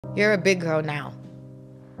You're a big girl now.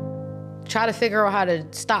 Try to figure out how to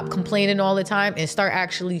stop complaining all the time and start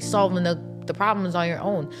actually solving the problems on your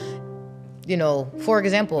own. You know, for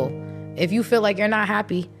example, if you feel like you're not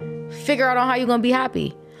happy, figure out on how you're gonna be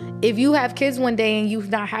happy. If you have kids one day and you're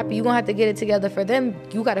not happy, you're gonna have to get it together for them.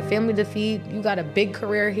 You got a family to feed, you got a big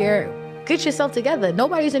career here. Get yourself together.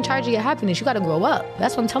 Nobody's in charge of your happiness. You gotta grow up.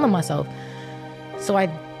 That's what I'm telling myself. So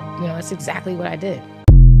that's exactly what I did.